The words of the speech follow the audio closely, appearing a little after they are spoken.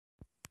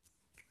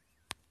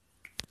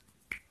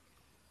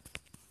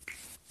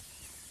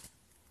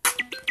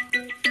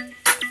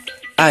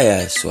I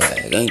had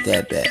swag, ain't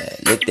that bad.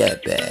 Lick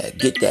that bag,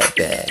 get that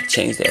bag,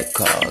 change that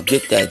car,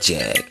 get that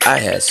jag. I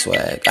had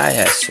swag, I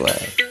had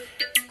swag.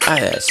 I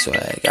had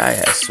swag, I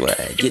had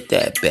swag. Get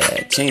that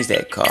bag, change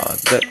that car,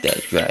 gut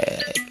that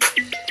drag.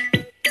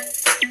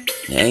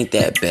 Now ain't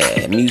that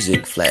bad.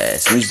 Music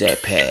flash, use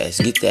that pass,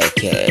 get that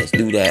cash,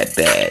 do that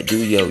bad, do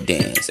your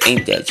dance.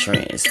 Ain't that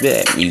trance,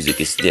 that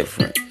music is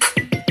different.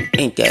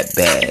 Ain't that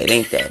bad,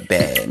 ain't that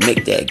bad.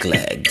 Make that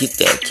glad, get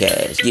that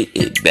cash, get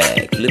it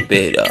back, flip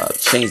it up,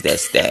 change that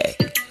stack.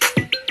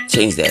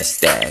 Change that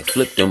stack,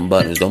 flip them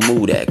buttons, don't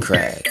move that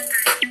crack.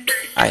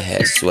 I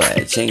had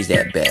swag, change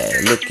that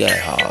bag, look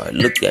that hard,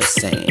 look that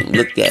same,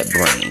 look that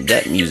brain,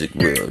 that music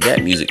real,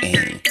 that music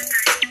ain't.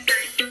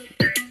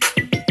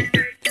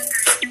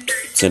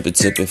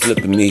 Tipping,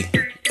 flipping me,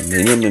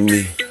 him and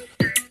me.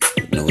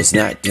 No, it's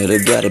not till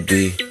it gotta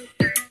be.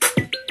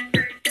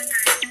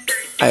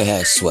 I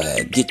had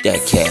swag, get that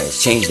cash,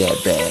 change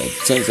that bag,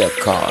 change that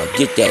car,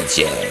 get that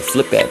jag,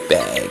 flip that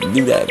bag,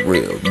 do that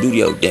real, do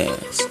your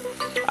dance.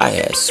 I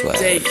had swag.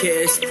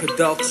 J-Cash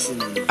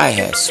Production. I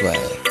had swag.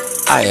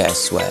 I had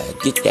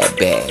swag. Get that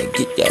bag,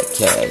 get that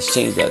cash,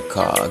 change that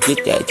car,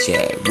 get that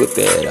jag, whip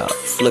it up,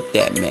 flip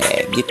that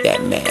mag, get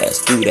that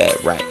mask, do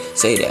that right,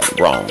 say that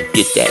wrong,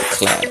 get that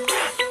clap.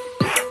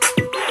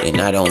 And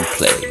I don't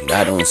play,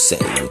 I don't say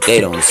what they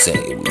don't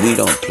say, we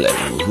don't play.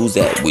 Who's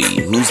that we?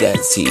 Who's that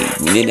T?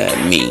 Then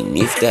that mean,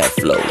 if that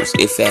flows,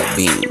 if that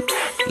beam.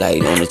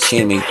 Light on the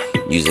chimney,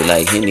 music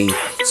like Henny,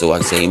 so I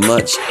say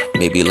much,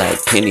 maybe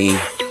like Penny.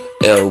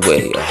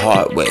 L-way, a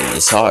hard way,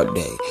 it's hard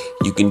day.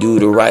 You can do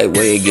the right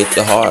way, get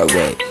the hard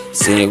way.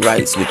 Sing it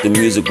rights with the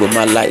music with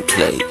my light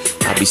play.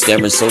 I be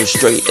staring so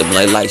straight, I'm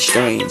like light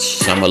strange.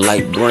 I'm a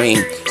light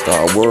brain,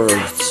 star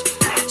words,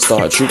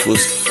 star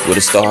troopers with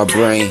a star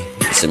brain.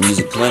 It's a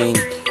music playing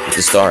with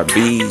the star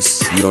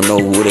bees. You don't know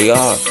who they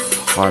are.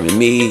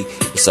 Harmony,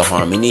 it's a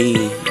harmony,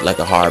 like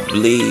a hard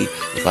bleed.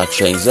 If I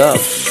change up,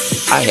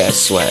 I had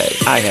swag,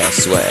 I had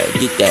swag.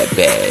 Get that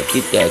bag,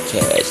 get that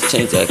cash,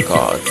 change that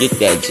car, get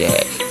that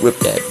jag, rip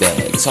that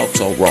bag, talk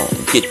so wrong,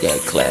 get that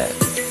clap.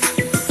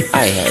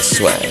 I had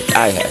swag,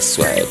 I had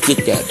swag.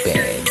 Get that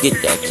bag, get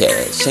that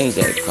cash, change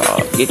that car,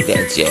 get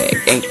that jag.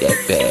 Ain't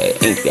that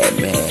bad, ain't that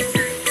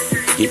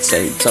mad. Get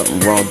something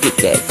wrong, get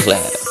that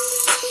clap.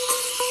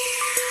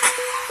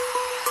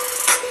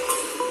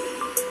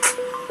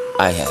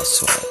 I had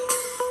swag.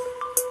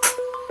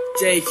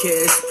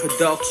 J-Cash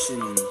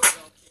Production.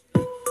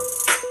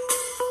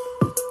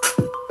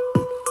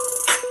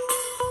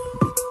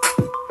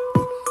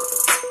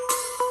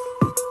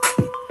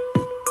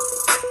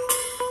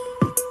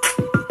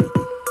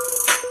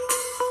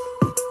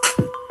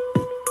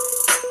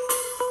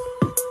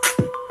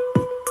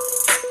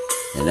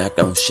 And I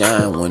don't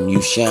shine when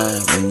you shine,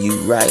 when you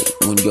write,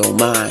 when your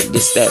mind,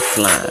 this that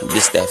flying,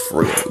 this that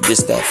frill,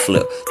 this that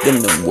flip.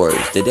 Them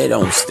words that they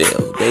don't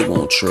steal, they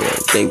won't trill,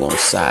 they won't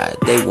side,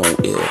 they won't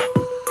ill.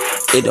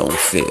 It don't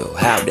feel,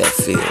 how that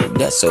feel,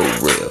 that's so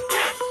real.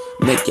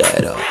 Make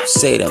that up,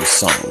 say them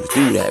songs,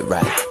 do that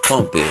right,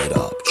 pump it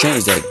up,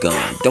 change that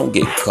gun, don't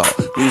get caught.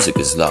 Music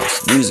is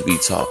lost, music be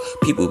taught,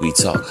 people be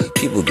taught,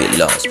 people get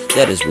lost.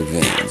 That is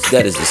revenge,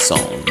 that is the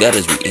song, that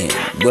is the end.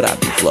 What I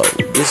be flow,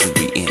 this is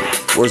the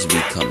end. Words be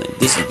coming,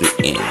 this is the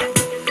end.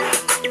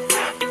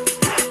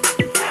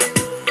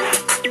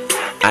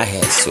 I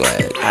had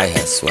swag, I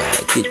had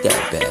swag. Get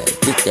that bag,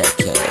 get that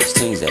cash,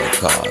 change that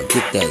car,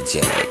 get that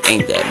jag.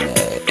 Ain't that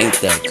mad,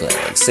 ain't that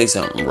glad. Say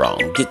something wrong,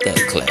 get that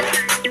clap.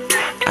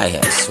 I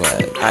had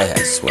swag, I had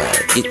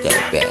swag. Get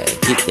that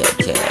bag, get that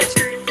cash,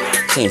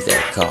 change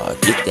that car,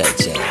 get that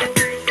jag.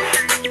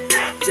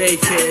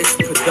 J-Cash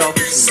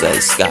Production. Say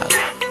Scott.